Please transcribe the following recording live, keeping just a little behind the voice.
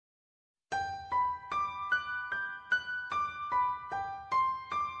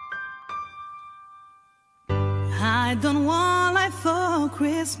I don't want life for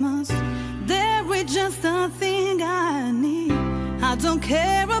Christmas. There is just a thing I need. I don't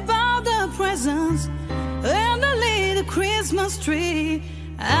care about the presents and the little Christmas tree.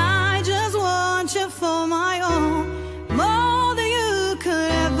 I just want you for my own, more than you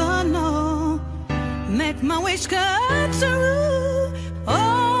could ever know. Make my wish come true.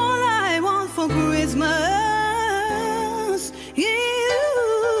 All I want for Christmas is you.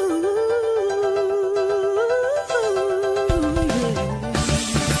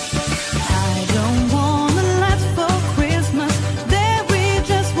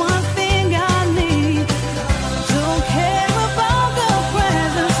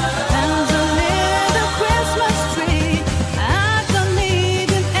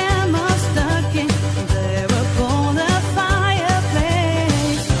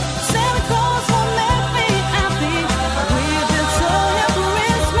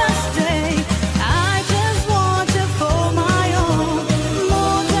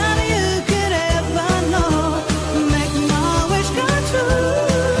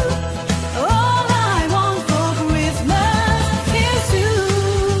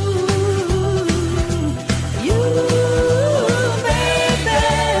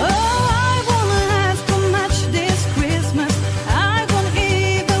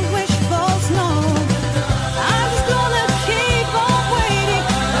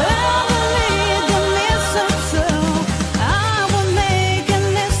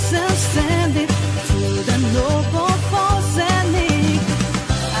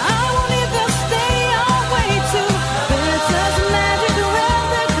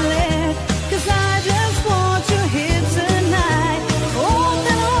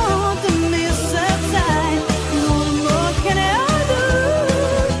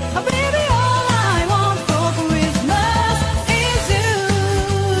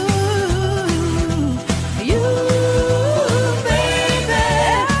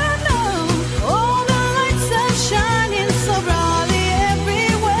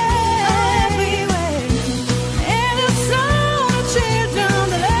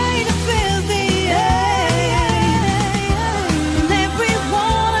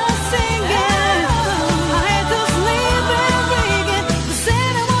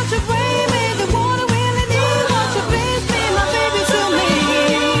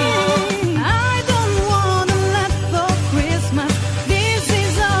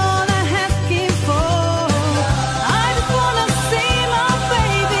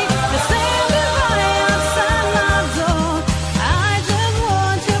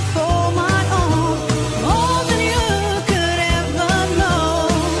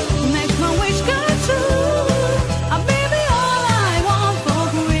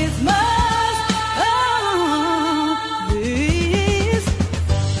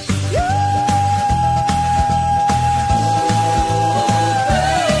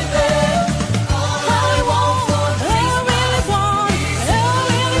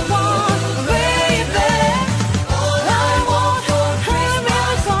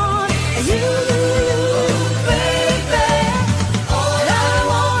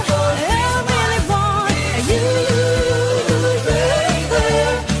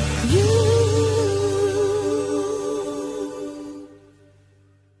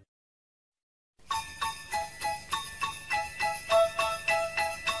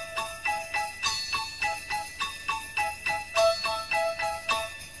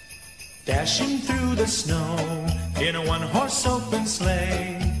 Dashing through the snow in a one-horse open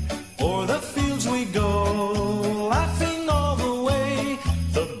sleigh, o'er the fields we go, laughing all the way.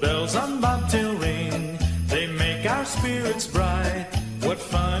 The bells on bobtail ring, they make our spirits bright. What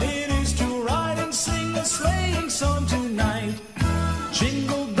fun it is to ride and sing a sleighing song tonight.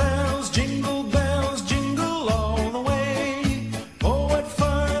 Jingle bells, jingle all the way. Oh, what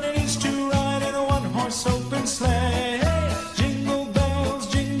fun it is to ride in a one-horse open sleigh.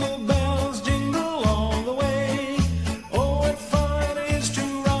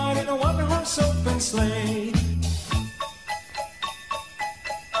 Sleigh.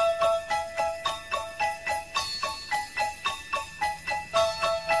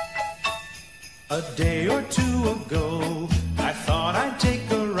 A day or two ago, I thought I'd take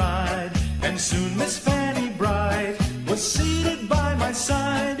a ride, and soon Miss Fanny Bright was seated by my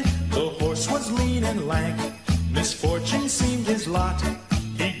side. The horse was lean and lank, misfortune seemed his lot.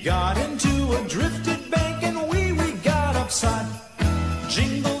 He got into a drifted bank, and we got upset.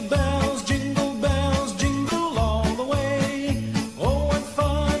 Jingle bells, jingle all the way. Oh, what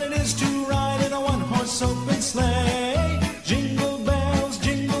fun it is to ride in a one-horse open sleigh. Jingle bells,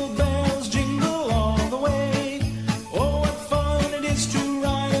 jingle all the way. Oh, what fun it is to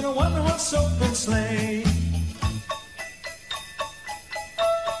ride in a one-horse open sleigh.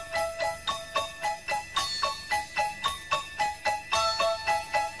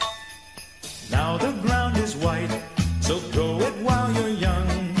 so go it while you're young.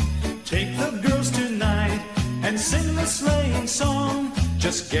 Take the girls tonight and sing the sleighing song.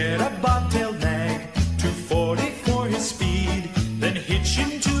 Just get a bobtail nag, 240 for his speed. Then hitch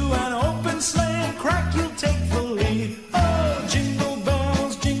into an open sleigh and crack, you'll take the lead. Oh, jingle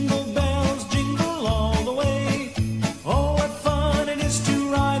bells, jingle all the way. Oh, what fun it is to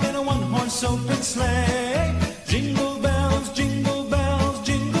ride in a one-horse open sleigh. Jingle bells,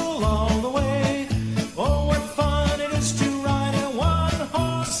 jingle all the way. Oh, what fun it is to ride in a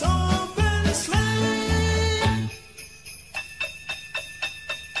one-horse open sleigh.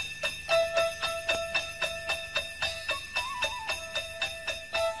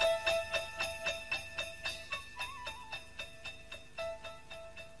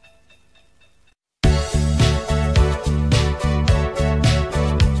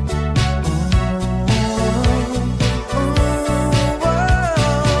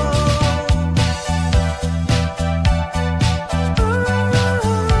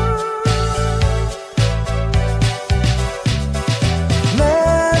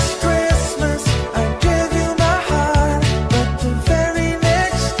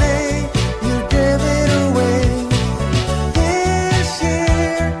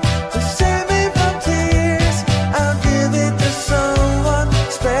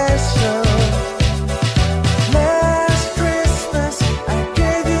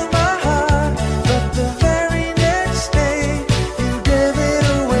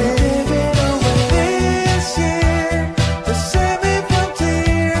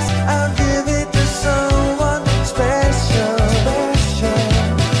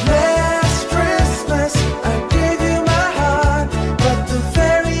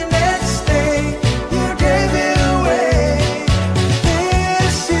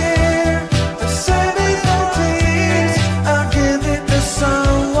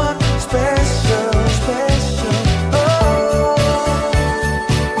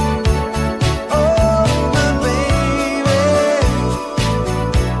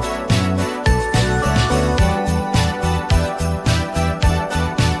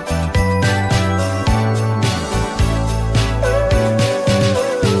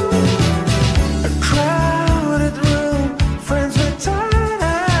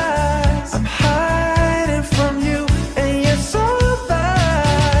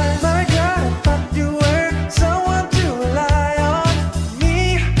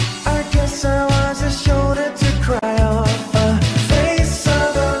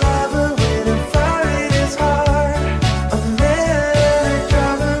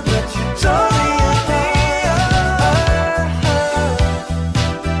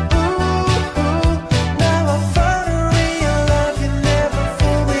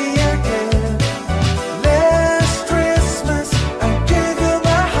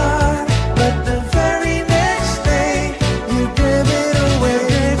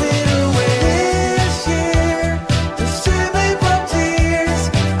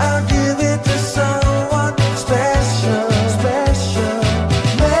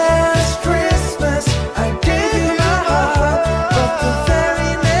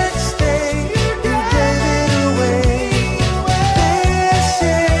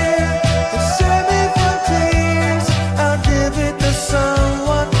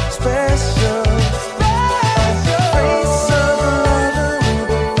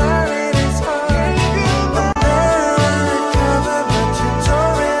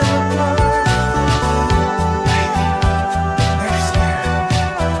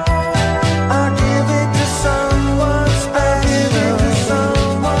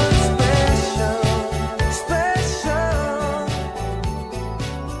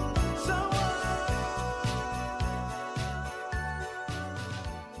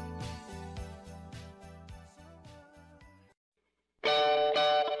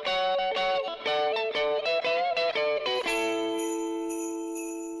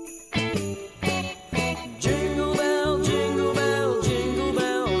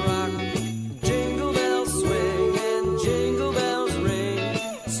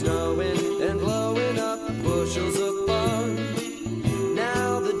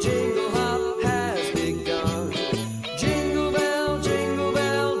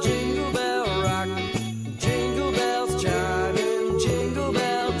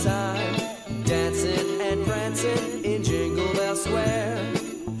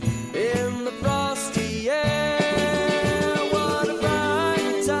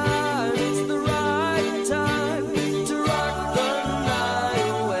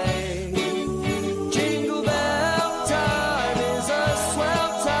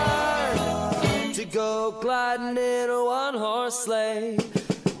 riding in a one-horse sleigh.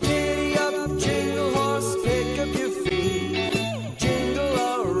 Giddy up, jingle horse, pick up your feet.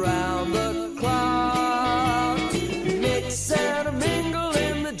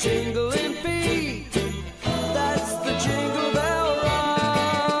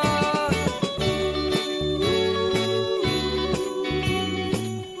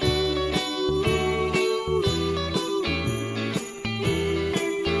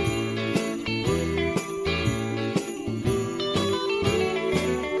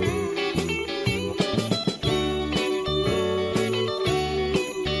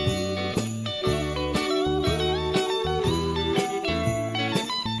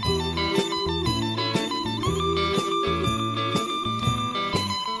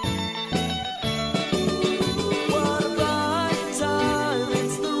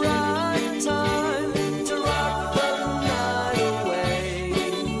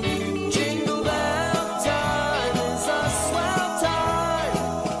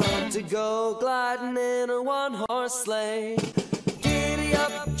 go gliding in a one-horse sleigh. Giddy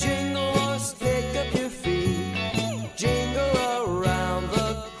up, jingle horse, pick up your feet, jingle around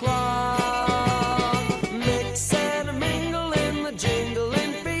the clock. Mix and mingle in the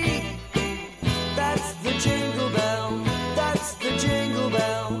jingling beat. That's the jingle bell, that's the jingle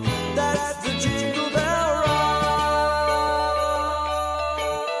bell, that's the jingle bell rock.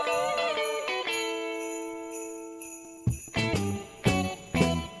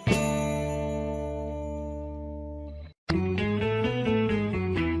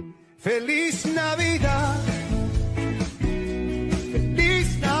 Feliz Navidad,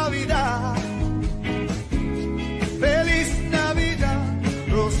 feliz Navidad, feliz Navidad,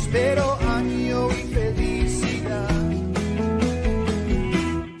 próspero año y felicidad.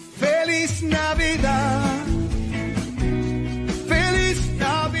 Feliz Navidad, feliz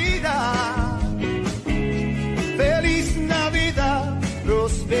Navidad, feliz Navidad,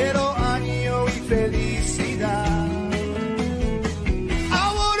 próspero año y felicidad.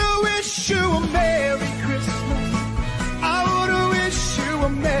 You a Merry Christmas. I wanna wish you a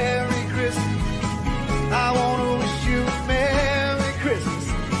Merry Christmas. I wanna wish you a Merry Christmas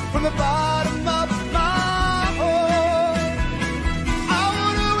from the bottom of my heart. I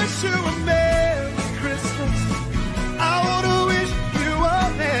wanna wish you a Merry Christmas. I wanna wish you a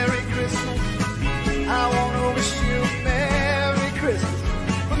Merry Christmas. I wanna wish you a Merry Christmas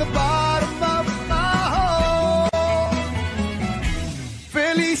from the bottom of my heart.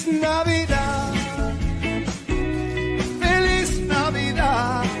 Feliz Navidad, feliz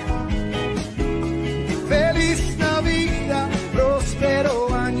Navidad, feliz Navidad, próspero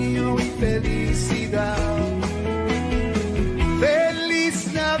año y felicidad.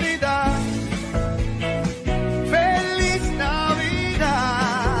 Feliz Navidad, feliz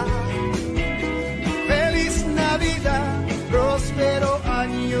Navidad, feliz Navidad, próspero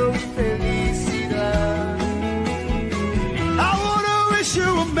año y felicidad. I wanna wish you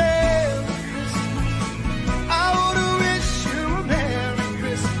a Merry Christmas. I wanna wish you a Merry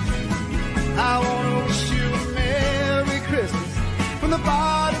Christmas. I wanna wish you a Merry Christmas from the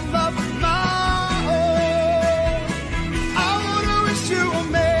bottom of my heart. I wanna wish you a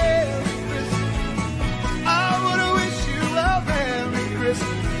Merry Christmas. I wanna wish you a Merry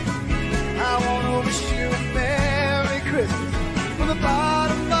Christmas. I wanna wish you a Merry Christmas from the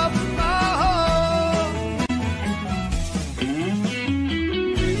bottom of my heart.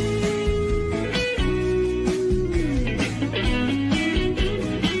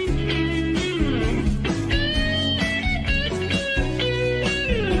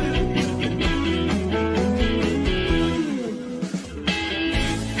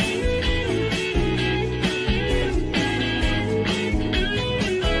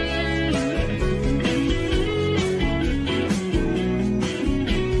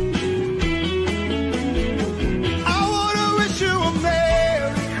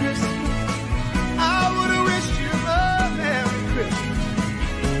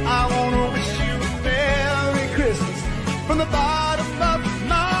 From the bottom of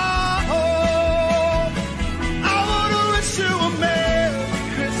my heart, I wanna wish you a Merry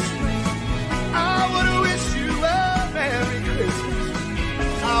Christmas. I wanna wish you a Merry Christmas.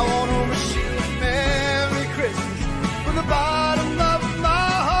 I wanna wish you a Merry Christmas from the bottom of my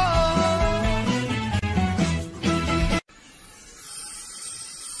heart.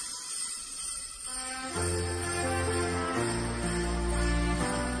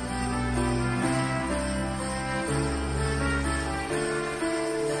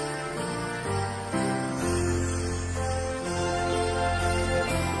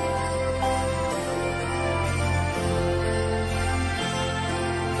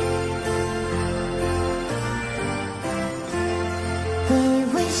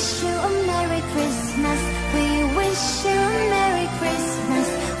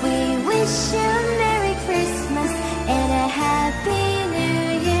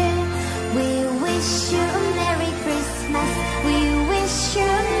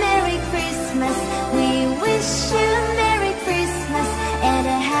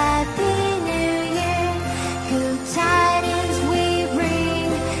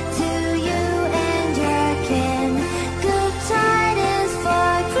 Good tidings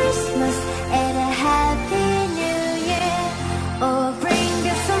for Christmas and a happy new year.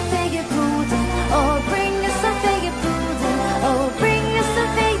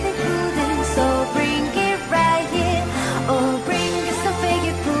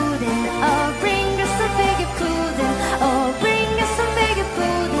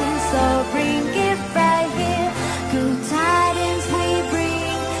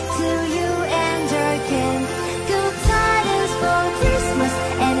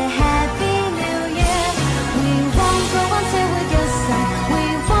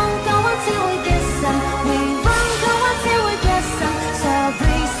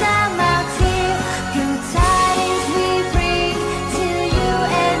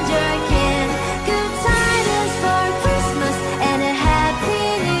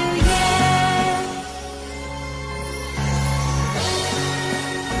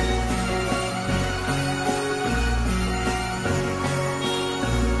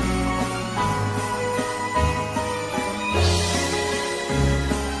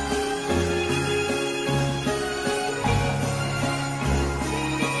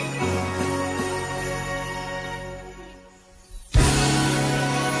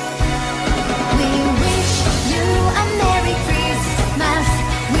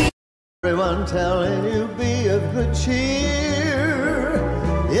 everyone telling you be of good cheer.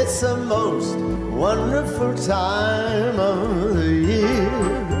 It's the most wonderful time of the year.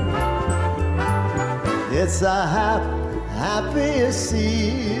 It's the happiest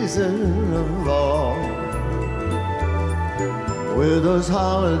season of all, with those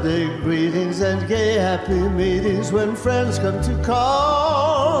holiday greetings and gay happy meetings when friends come to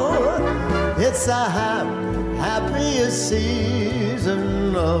call. It's the happiest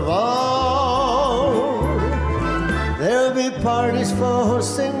season of all. There'll be parties for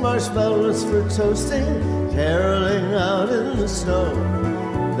hosting, marshmallows for toasting, caroling out in the snow.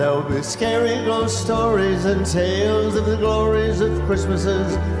 There'll be scary ghost stories and tales of the glories of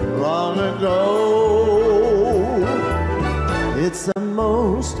Christmases long ago. It's the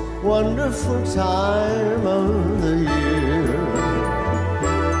most wonderful time of the year.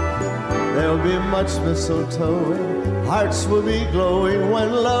 There'll be much mistletoe, hearts will be glowing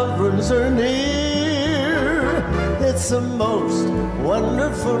when loved ones are near. It's the most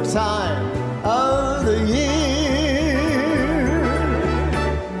wonderful time of the year.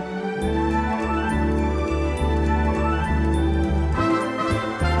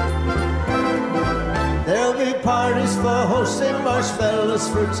 There'll be parties for hosting, marshmallows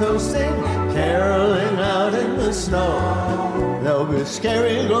for toasting, caroling out in the snow. There'll be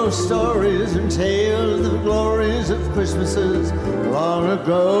scary ghost stories and tales of the glories of Christmases long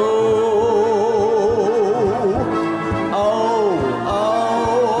ago. Oh,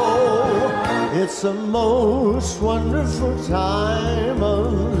 oh, it's the most wonderful time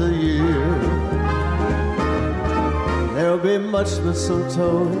of the year. There'll be much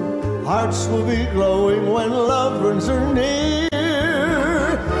mistletoe, hearts will be glowing when loved ones are near.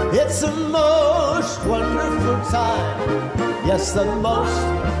 It's the most wonderful time. Yes, the most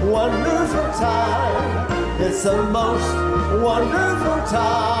wonderful time. It's the most wonderful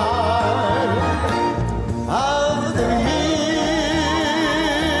time of the year.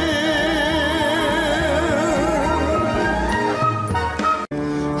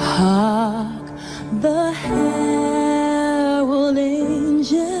 Hark the herald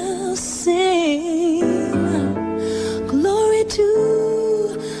angels sing, glory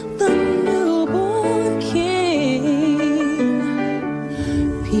to the newborn King.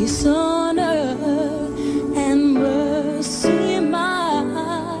 Peace on earth and mercy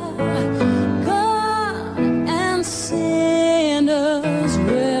mild, God and sinners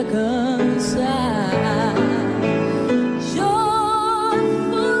reconciled.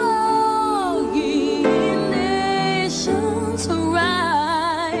 Joyful all ye nations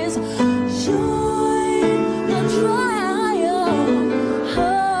rise, join the triumph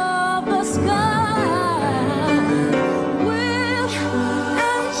of the sky. With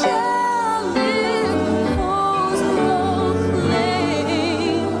angelic hosts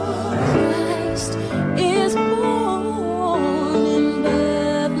proclaim, Christ is born in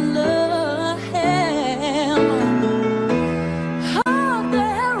Bethlehem. Hark the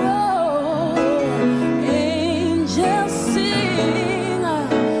herald angels sing,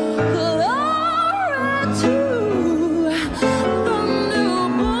 glory to the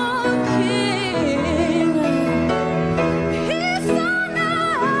newborn King. Peace on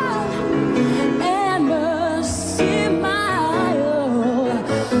earth and mercy mild,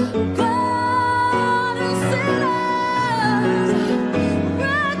 God and sinners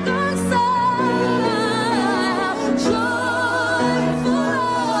reconciled. Joyful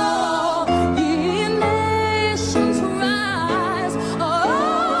all ye nations rise,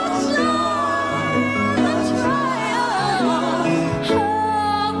 join the triumph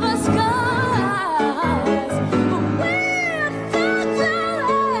of the skies. With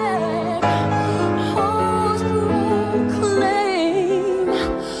angelic hosts proclaim,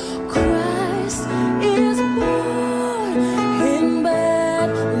 Christ is born in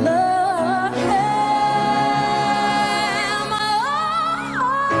Bethlehem.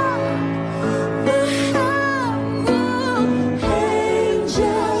 The herald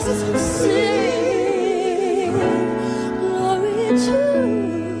angels sing, glory to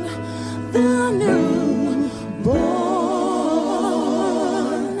the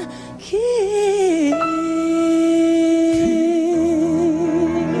newborn King.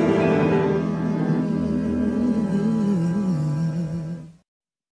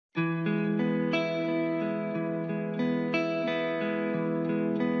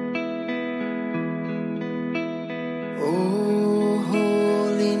 Oh,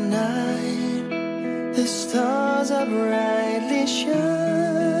 holy night, the stars are brightly shining.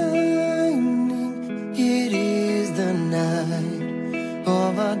 It is the night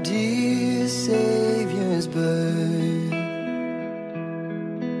of our dear Savior's birth.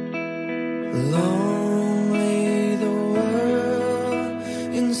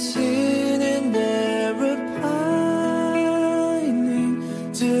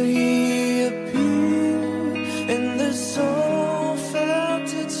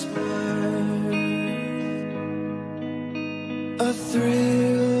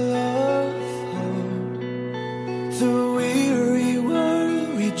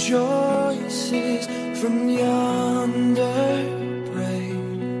 rejoices from yonder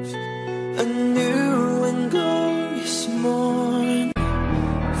breaks a new and glorious morn.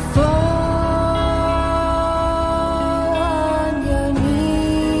 Fall on your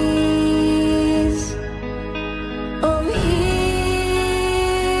knees, oh hear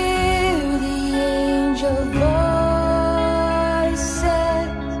the angel voices,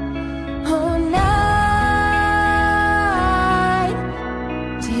 oh night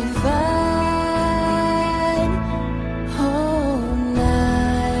divine, oh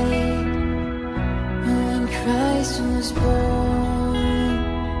night when Christ was born.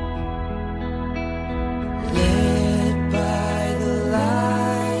 Led by the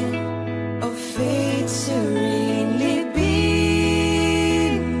light of faith serenely beaming,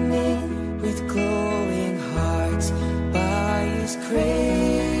 with glowing hearts by his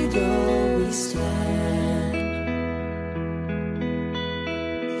cradle we stand.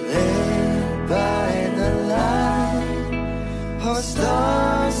 Led by the light, our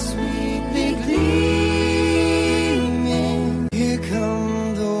stars sweetly gleaming, here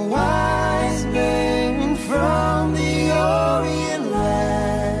come the wise men from the Orient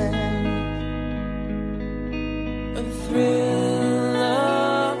land. A thrill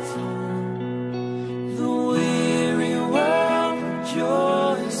of home, the weary world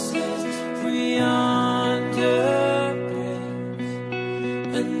rejoices, for yonder breaks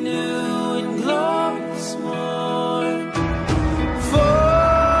a new and glorious morn. Fall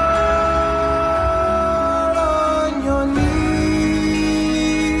on your knees,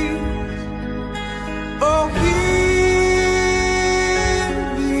 oh hear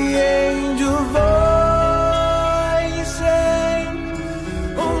the angel voices,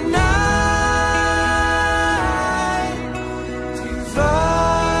 oh night divine,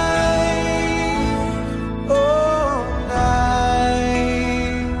 oh night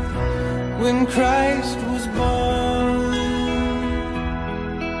when Christ was born.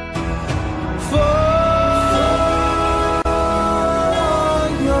 Fall on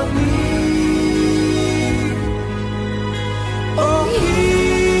your knees, oh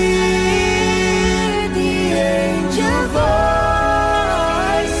hear the angel voices,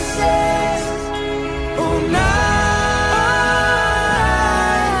 oh night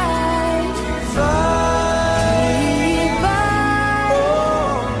divine,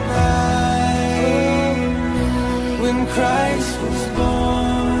 oh night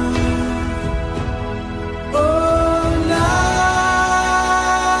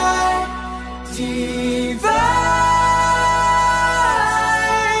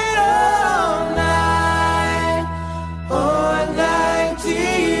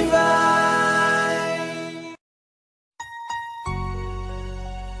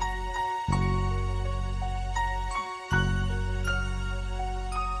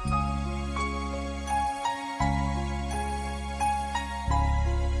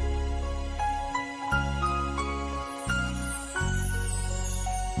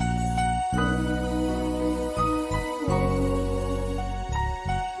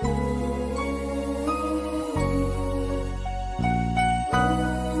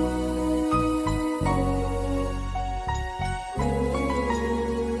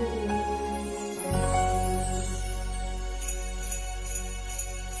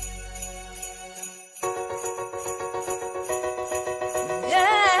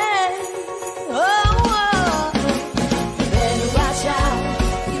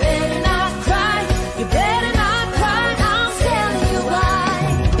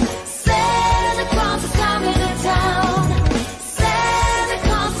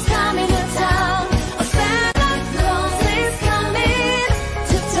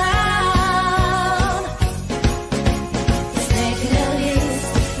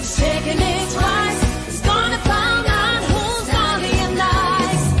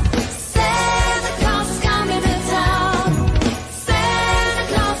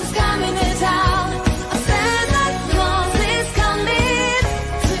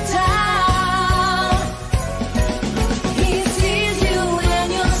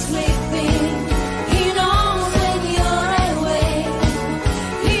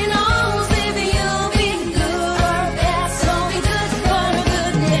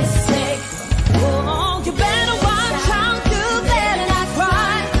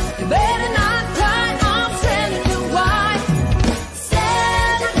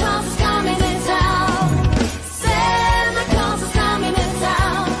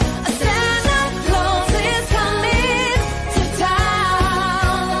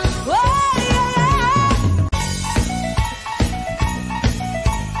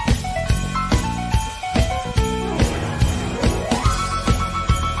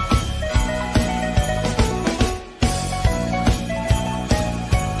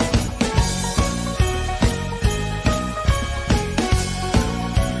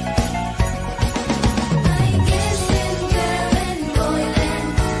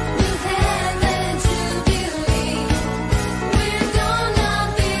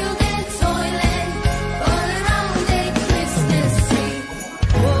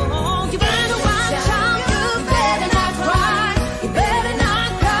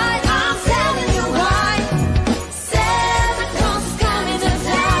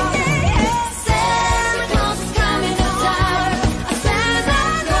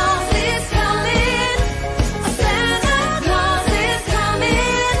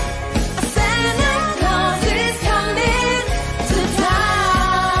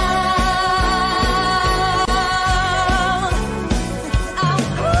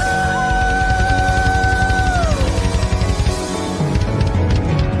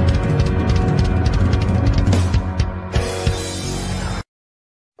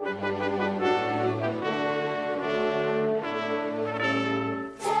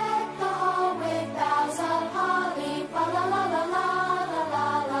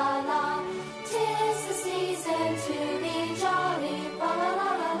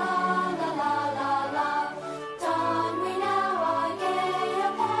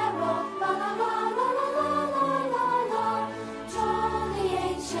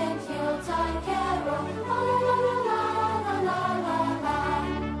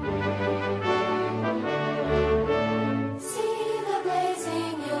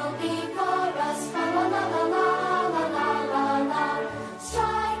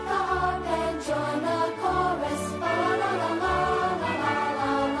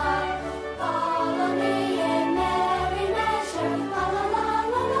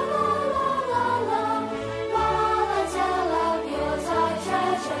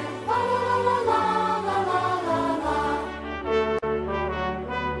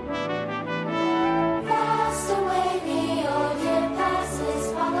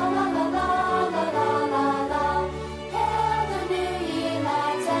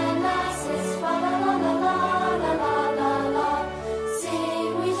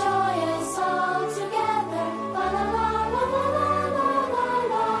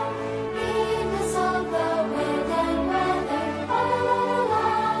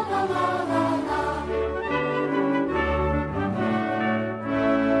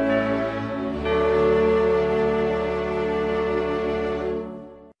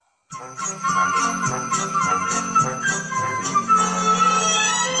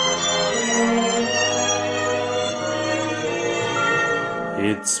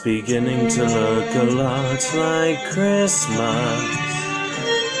It's beginning to look a lot like Christmas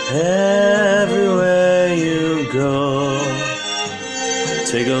everywhere you go.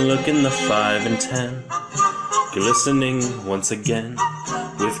 Take a look in the 5 and 10, glistening once again,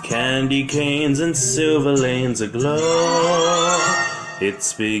 with candy canes and silver lanes aglow.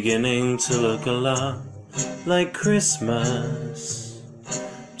 It's beginning to look a lot like Christmas.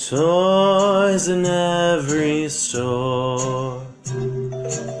 Toys in every store,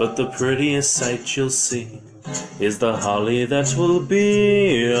 but the prettiest sight you'll see is the holly that will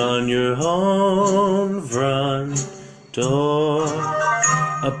be on your own front door.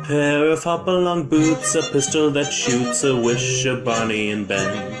 A pair of hop-along boots, a pistol that shoots, a wish, a Bonnie and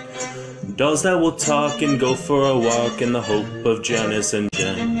Ben, dolls that will talk and go for a walk in the hope of Janice and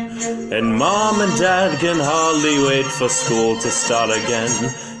Jen. And Mom and Dad can hardly wait for school to start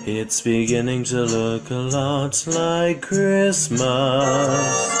again. It's beginning to look a lot like Christmas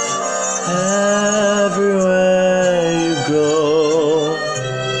everywhere you go.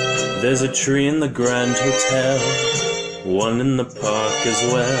 There's a tree in the Grand Hotel, one in the park as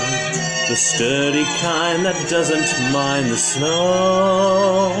well, the sturdy kind that doesn't mind the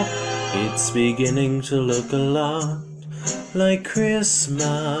snow. It's beginning to look a lot like Christmas.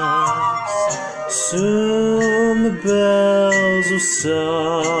 Soon the bells will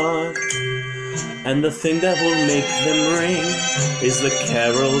start, and the thing that will make them ring is the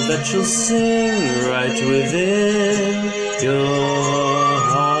carol that you'll sing right within your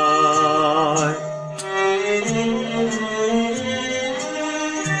heart.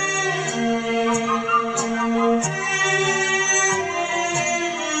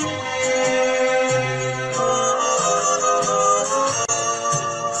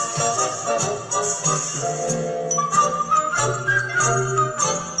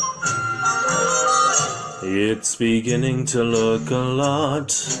 It's beginning to look a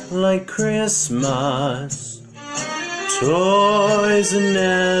lot like Christmas. Toys in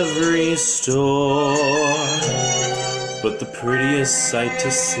every store, but the prettiest sight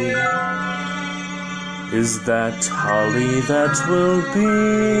to see is that holly that will be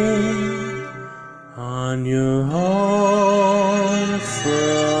on your own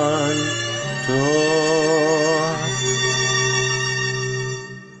front door.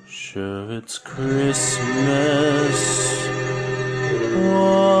 Sure, it's Christmas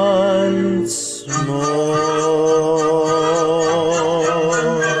once more.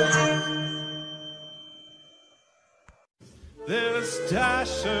 There's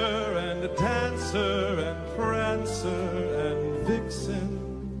Dasher and Dancer and Prancer and Vixen,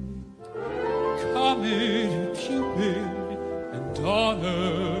 Comet and Cupid and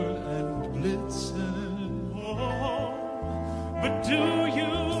Donner and Blitzen. Oh, but do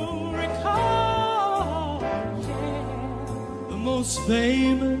you recall the most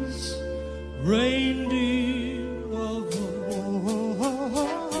famous reindeer of all?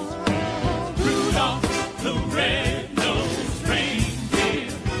 Rudolph the red-nosed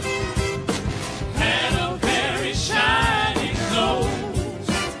reindeer had a very shiny nose,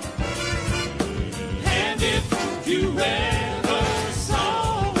 and if you ever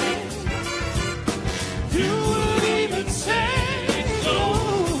saw it, you would even say so.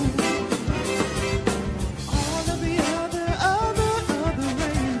 All of the other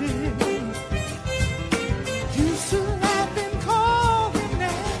reindeer used to laugh and call him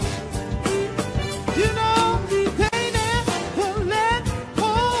names. You know, they never let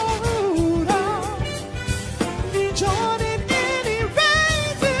poor Rudolph join in any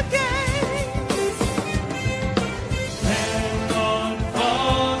reindeer games. And on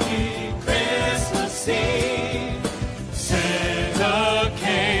foggy Christmas Eve, Santa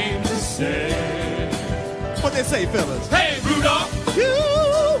came to say, what they say, fellas? Hey, Rudolph! You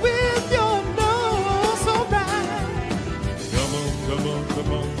with your nose so bright. Come on, come on,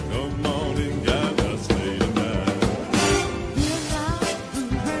 come on, come on and get us late tonight. The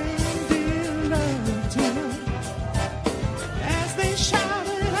reindeer loved him as they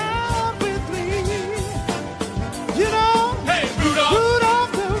shouted out with glee. You know, hey, Rudolph!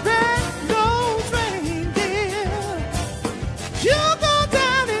 Rudolph the red-nosed reindeer, you go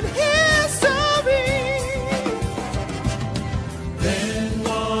down in history. Then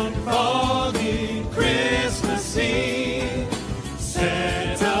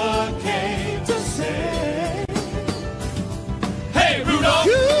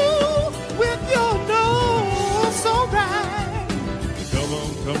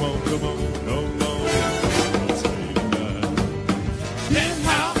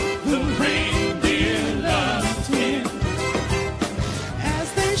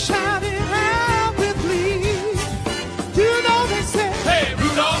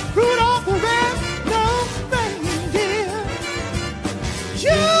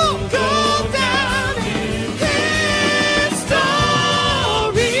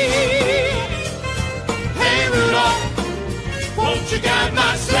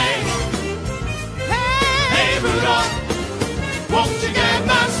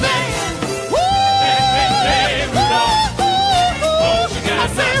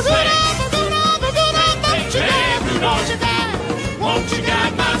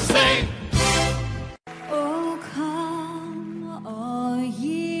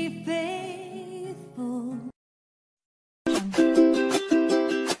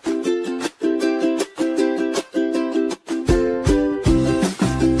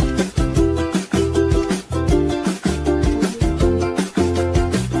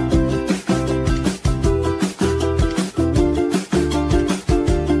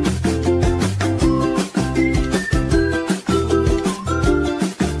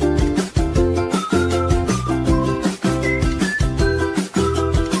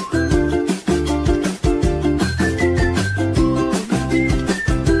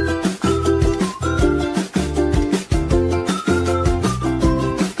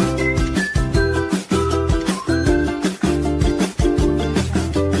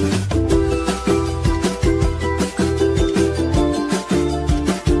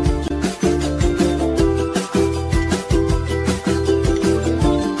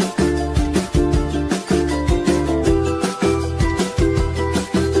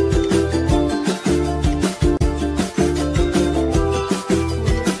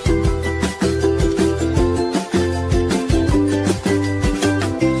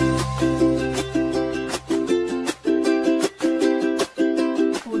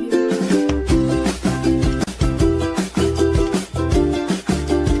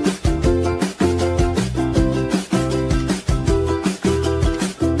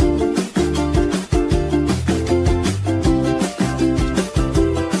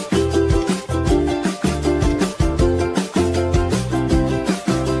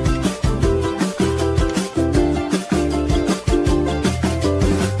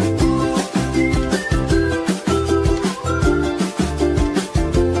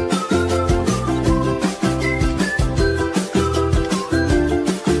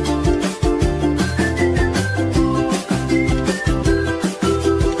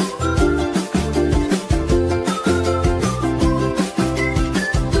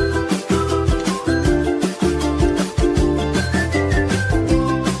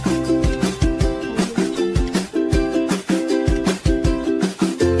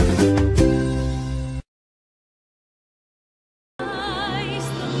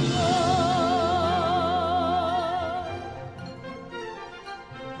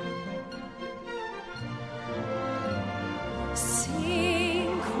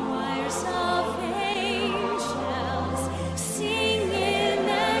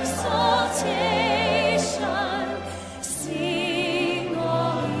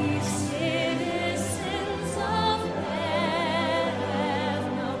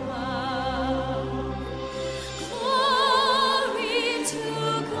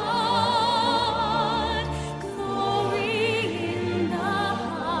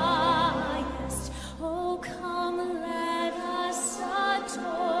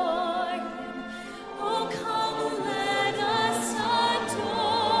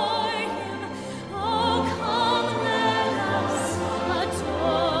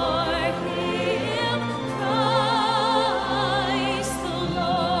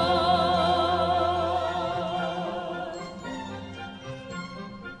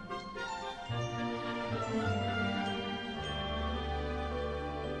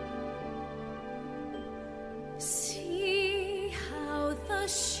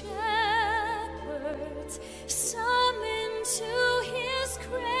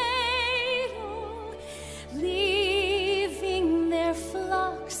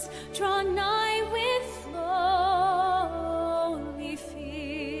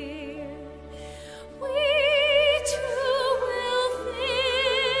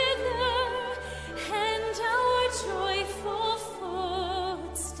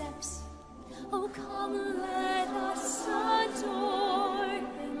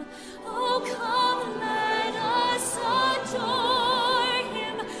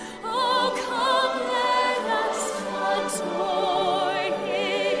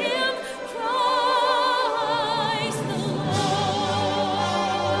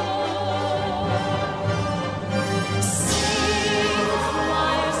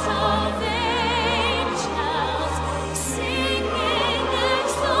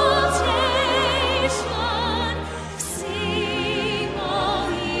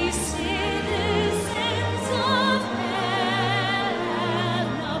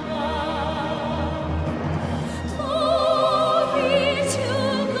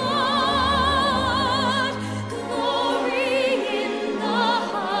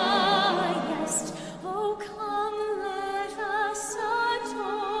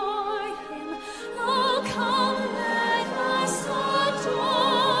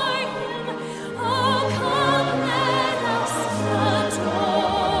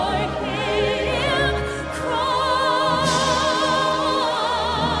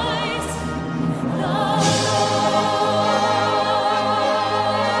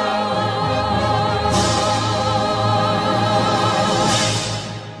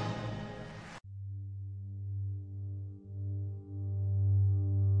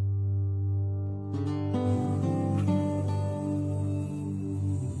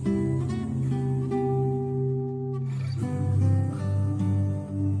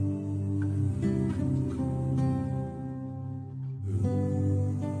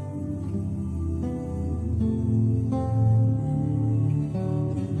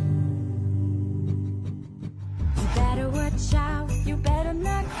watch out. You better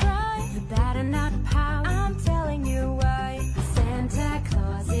not cry. You better not pout. I'm telling you why. Santa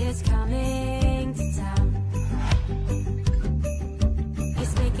Claus is coming to town.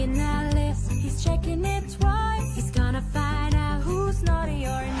 He's making a list. He's checking it twice. He's gonna find out who's naughty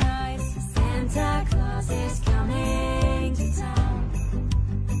or nice. Santa Claus is coming to town.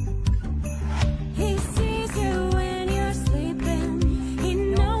 He sees you when you're sleeping. He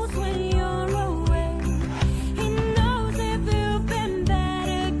knows when you're awake. He knows if you've been bad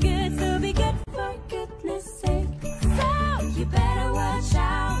or good. So be good for goodness sake. So you better watch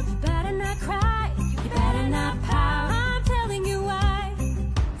out. You better not cry. You better not pout. I'm telling you why.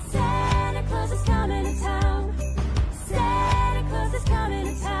 Santa Claus is coming to town. Santa Claus is coming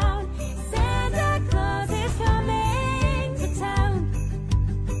to town. Santa Claus is coming to town.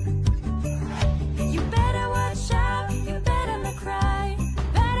 You better watch out. You better not cry.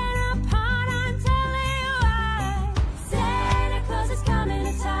 Better not pout. I'm telling you why. Santa Claus is coming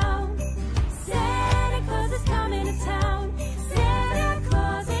to town. Santa Claus is coming to town. Santa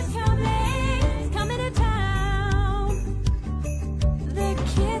Claus is coming to town. The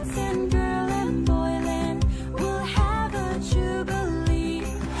kids in Girl and Boyland will have a jubilee.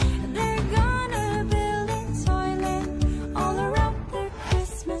 They're gonna build a toilet all around their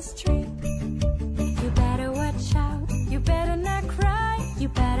Christmas tree. You better watch out. You better not cry. You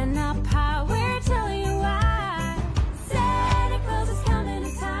better not pout. We're telling you why. Santa Claus is coming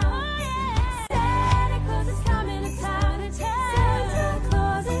to town. Santa Claus is coming to town. Santa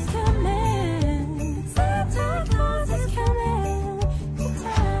Claus is coming. Santa Claus is coming to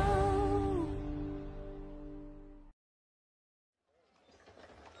town.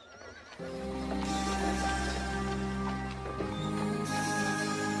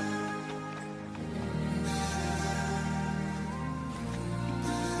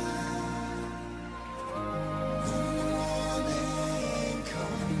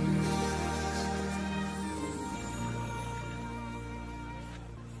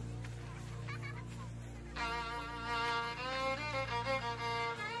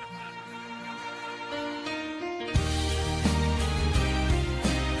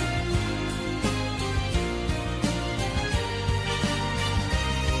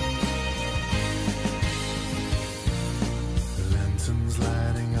 Lanterns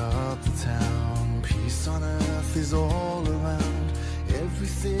lighting up the town. Peace on earth is all around.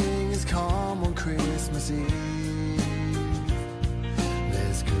 Everything is calm on Christmas Eve.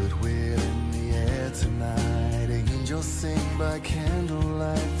 There's goodwill in the air tonight. Angels sing by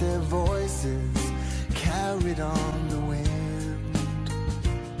candlelight. Their voices carried on the wind.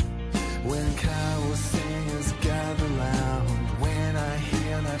 When carol singers gather round, when I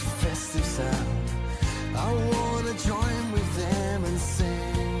hear that festive sound, I wanna join with them and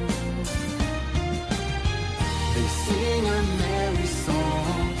sing. They sing a merry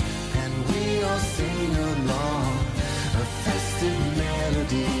song, and we all sing along. A festive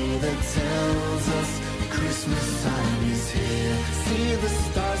melody that tells us Christmas time is here. See the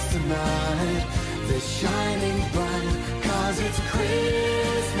stars tonight, they're shining bright, 'cause it's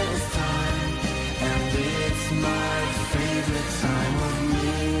Christmas time, and it's my favorite time of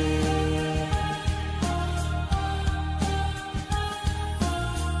year.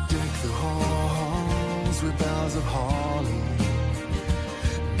 Deck the halls with boughs of holly.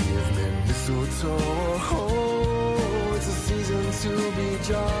 Give me mistletoe. Oh, it's a season to be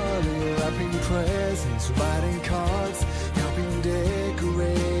jolly. Wrapping presents, writing cards, helping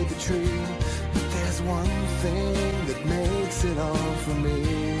decorate the tree. But there's one thing that makes it all for me.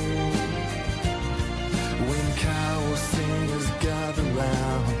 When carol singers gather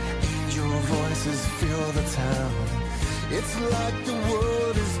round, angel voices fill the town. It's like the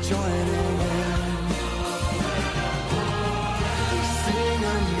world is joining in. They sing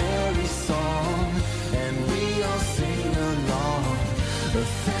a merry song, and we all sing along. A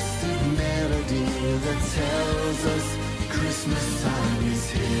festive melody that tells us Christmas time is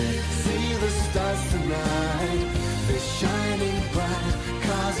here. See the stars tonight, they're shining bright,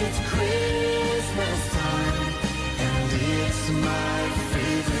 'cause it's Christmas time, and it's my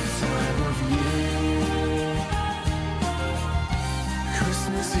favorite time of year.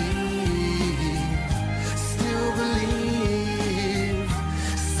 Christmas Eve, still believe,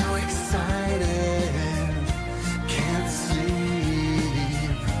 so excited, can't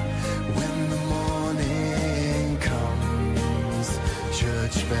sleep. When the morning comes,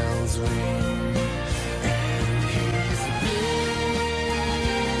 church bells ring, and he's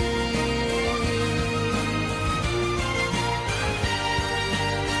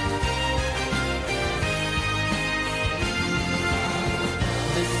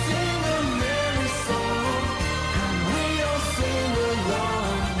They sing a merry song, and we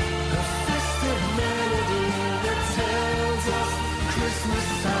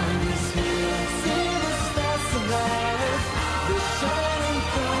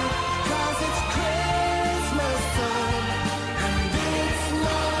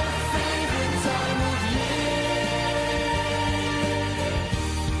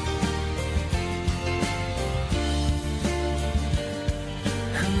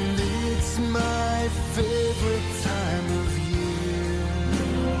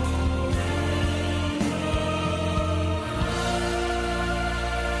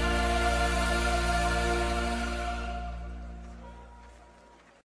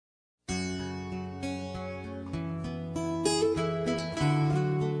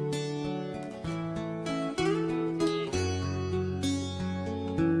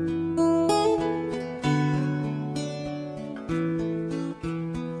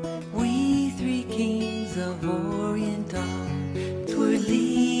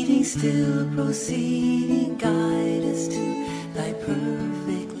still proceeding, guide us to thy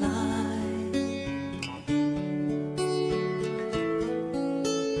perfect light.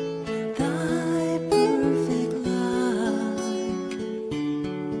 Thy perfect light.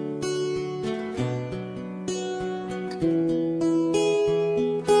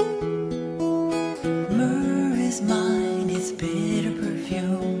 Myrrh is mine, its bitter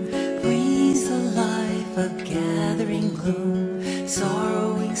perfume breathes the life of gathering gloom.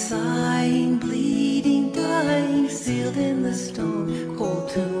 Sorrowing, sighing, bleeding, dying, sealed in the stone cold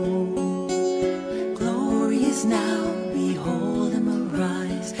tomb. Glory is now, behold him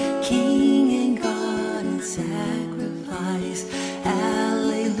arise, King and God in sacrifice.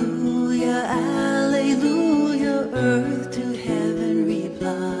 Alleluia, alleluia, earth to heaven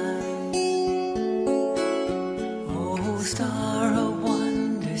replies. Oh, star of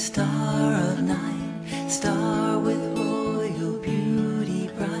wonder, star of night, star with royal beauty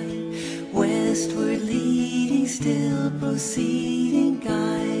bright, westward leading, still proceeding,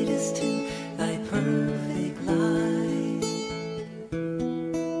 guide us to thy perfect light.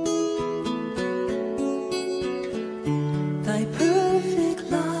 Thy perfect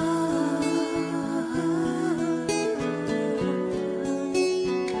light.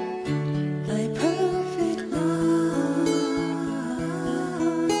 Thy perfect light.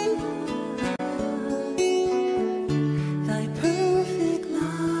 Thy perfect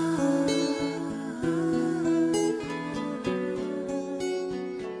light.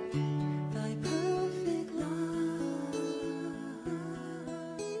 Thy perfect light.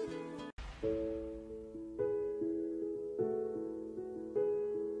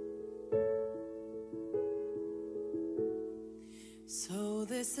 So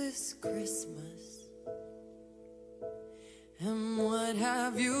this is Christmas, and what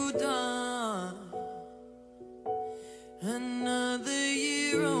have you done? Another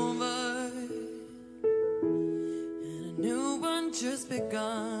year over, and a new one just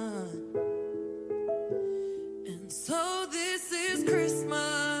begun. And so this is Christmas.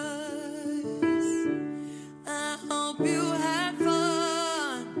 I hope you had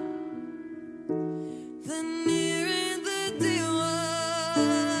fun. The near and the dear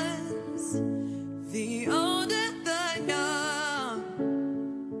ones, the old and the young.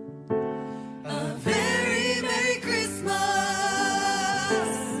 A very Merry Christmas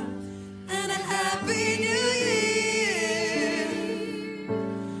and a Happy New Year.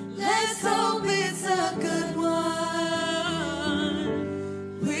 Let's hope it's a good one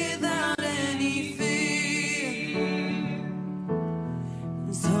without any fear.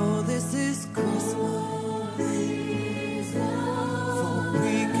 So this is Christmas, for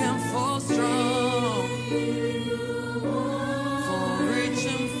weak and for strong, for rich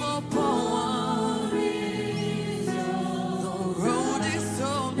and for poor. The road is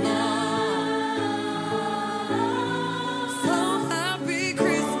so long. So happy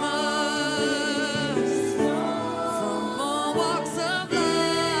Christmas from all walks of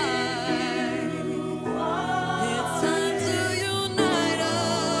life. It's time to unite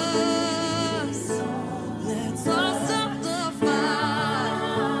us. Let's all stop the fight.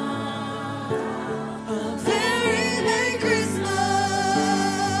 A very Merry Christmas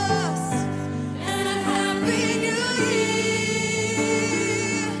and a Happy New Year.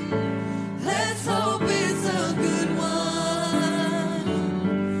 Let's hope it's a good one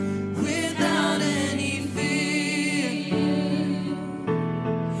without any fear.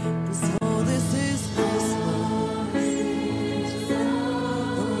 So this is Christmas, and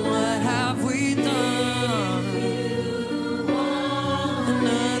what have we done?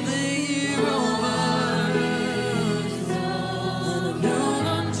 Another year over, and a new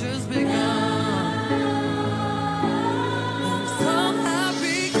one just begun. And so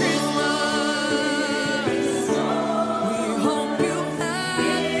happy Christmas. We hope you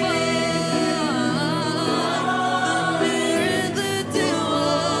had fun. The near and the dear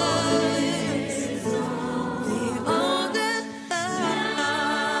ones, the old and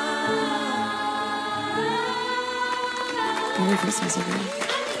Merry Christmas, everyone.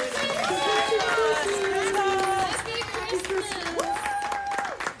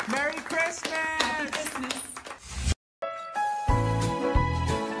 Merry Christmas!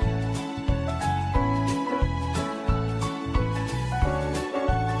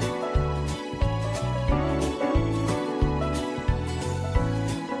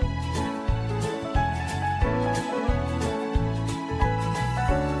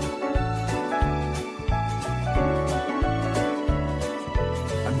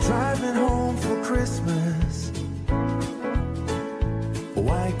 I'm driving home for Christmas. Oh,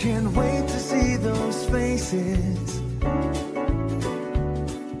 I can't wait to see those faces.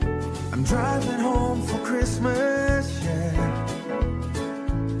 driving home for Christmas, yeah.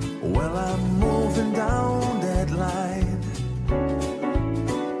 Well, I'm moving down that line,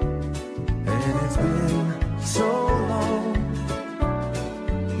 and it's been so long,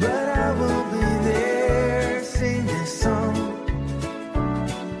 but I will be there, sing this song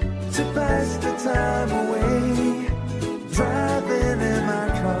to pass the time away. Driving in my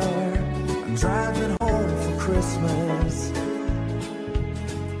car, I'm driving home for Christmas.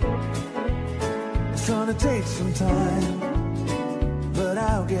 It's gonna take some time, but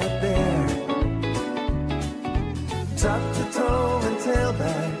I'll get there. Top to toe and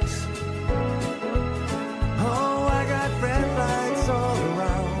tailbacks. Oh, I got red lights all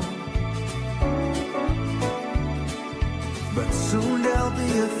around, but soon there'll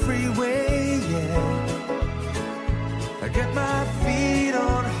be a freeway, yeah. I get my feet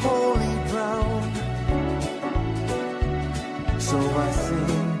on holy ground, so I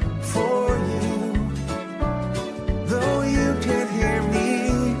sing for you, though you can't hear me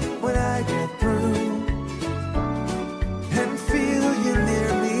when I get through, and feel you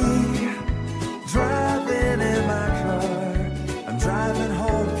near me, driving in my car. I'm driving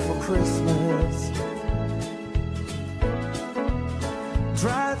home for Christmas,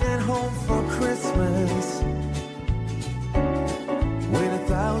 driving home for Christmas, with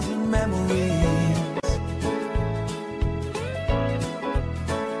 1,000 memories.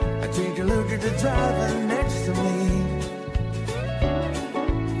 I take a look at the driver next to me.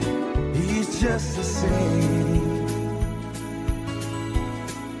 He's just the same,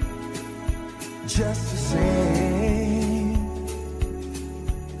 just the same.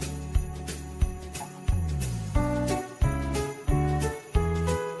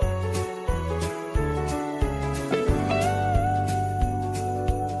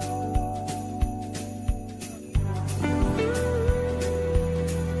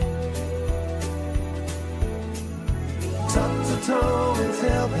 Top to toe and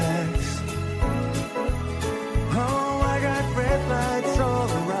tailbacks. Oh, I got red lights all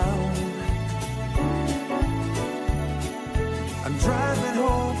around. I'm driving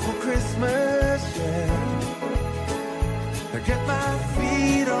home for Christmas, yeah. I get my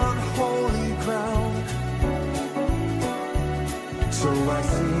feet on holy ground, so I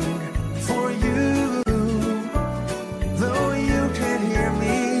sing for you, though you can't hear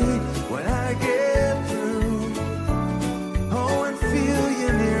me when I get through. Oh, and feel you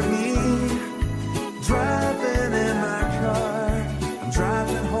near me, driving in my car. I'm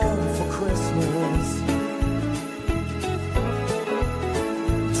driving home for Christmas,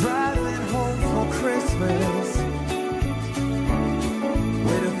 driving home for Christmas,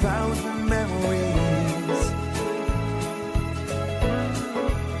 with 1,000 memories.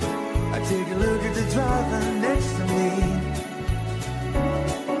 I take a look at the driver next to me.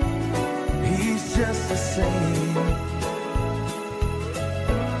 He's just the same.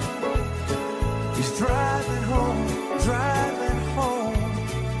 He's driving home, driving home,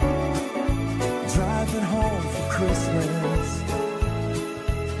 driving home for Christmas.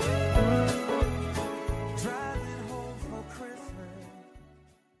 Driving home for Christmas.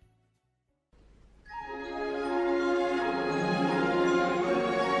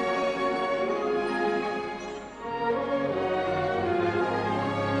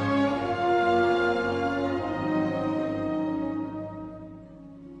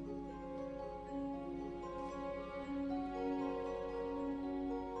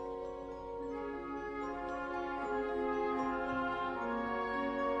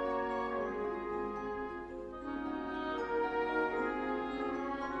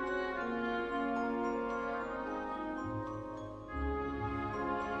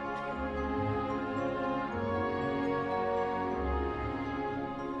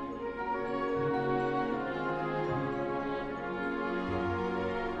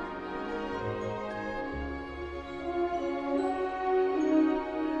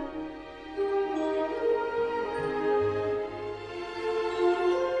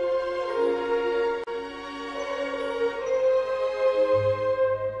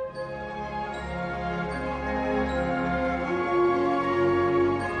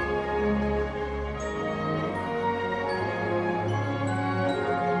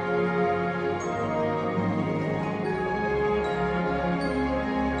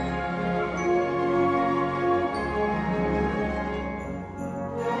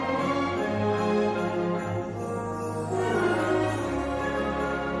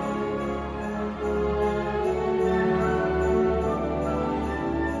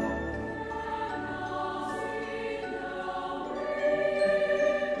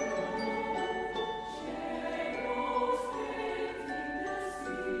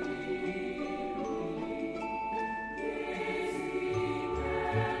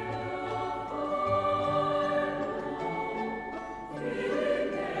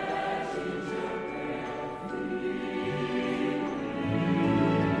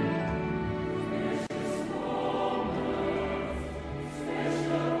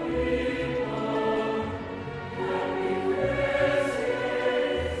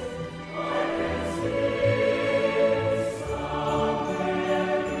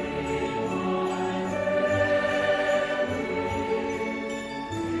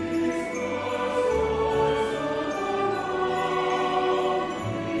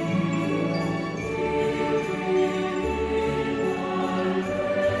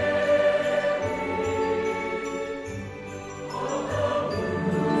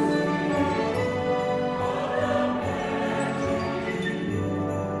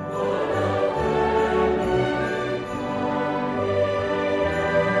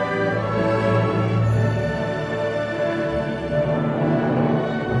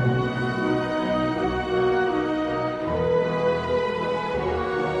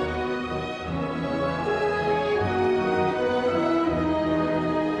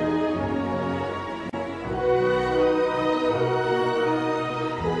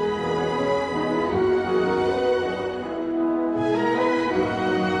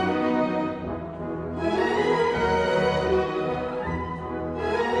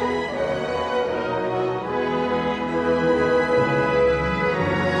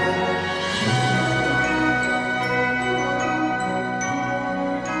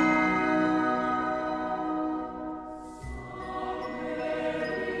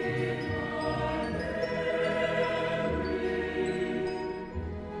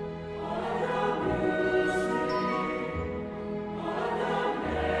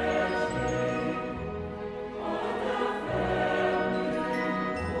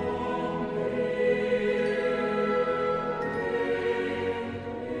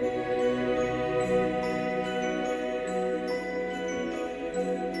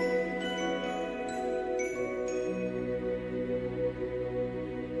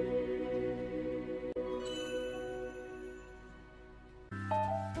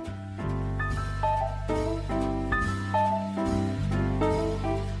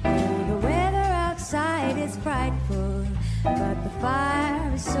 frightful, but the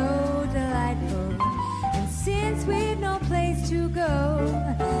fire is so delightful. And since we've no place to go,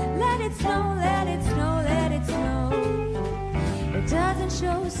 let it snow, let it snow, let it snow. It doesn't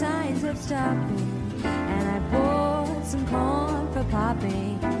show signs of stopping, and I bought some corn for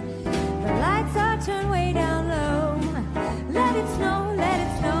popping. The lights are turned way down low. Let it snow, let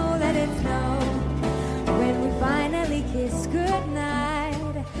it snow, let it snow. When we finally kiss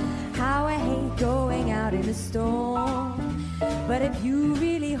goodnight, how I hate going out in the storm. But if you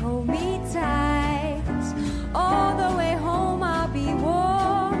really hold me tight, all the way home I'll be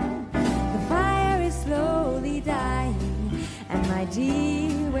warm. The fire is slowly dying, and my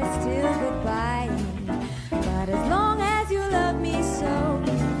dear, we're still goodbying. But as long as you love me so,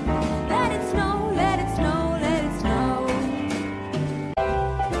 let it snow, let it snow, let it snow.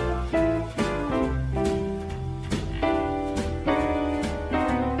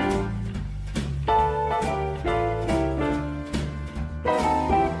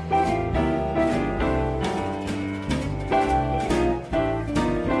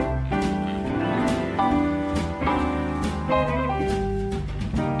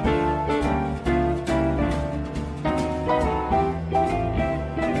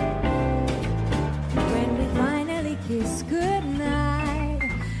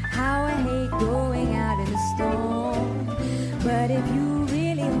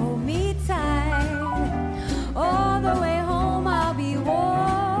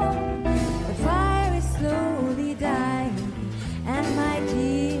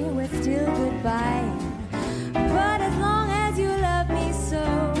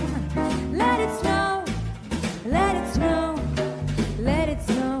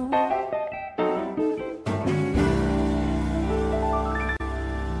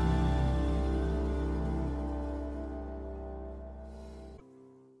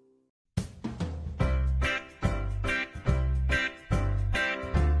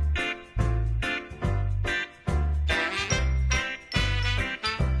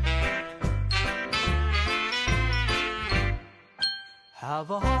 Have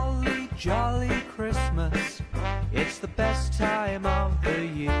a holly jolly Christmas, it's the best time of the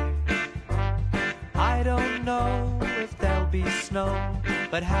year. I don't know if there'll be snow,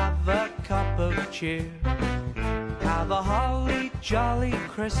 but have a cup of cheer. Have a holly jolly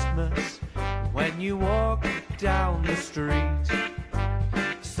Christmas when you walk down the street.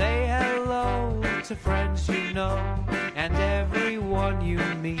 Say hello to friends you know and everyone you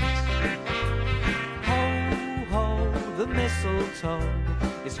meet. Ho, ho, the mistletoe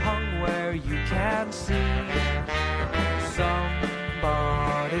is hung where you can see.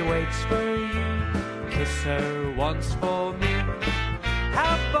 Somebody waits for you, kiss her once for me.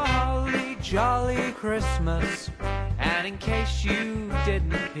 Have a holly jolly Christmas, and in case you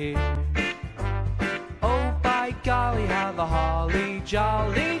didn't hear, oh by golly, have a holly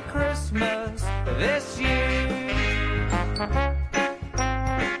jolly Christmas this year.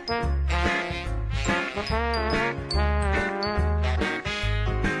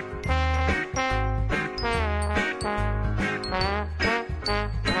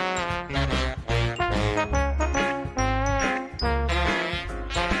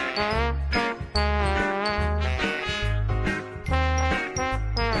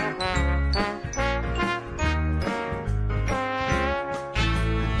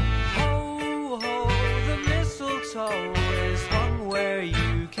 Is hung where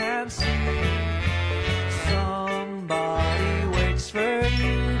you can see. Somebody waits for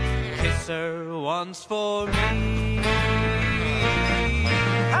you, kiss her once for me.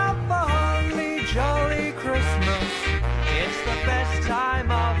 Have a holly jolly Christmas, it's the best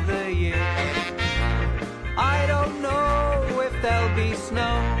time of the year. I don't know if there'll be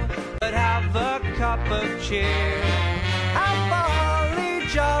snow, but have a cup of cheer. Have a holly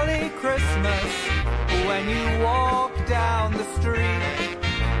jolly Christmas when you walk down the street.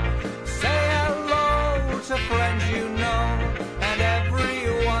 Say hello to friends you know and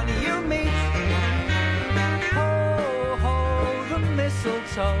everyone you meet. Ho, ho, the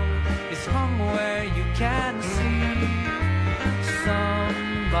mistletoe is hung where you can see.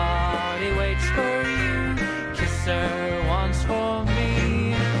 Somebody waits for you, kiss her once for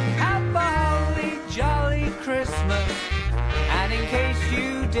me. Have a holly jolly Christmas, and in case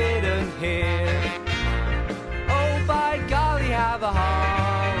you didn't hear, by golly, have a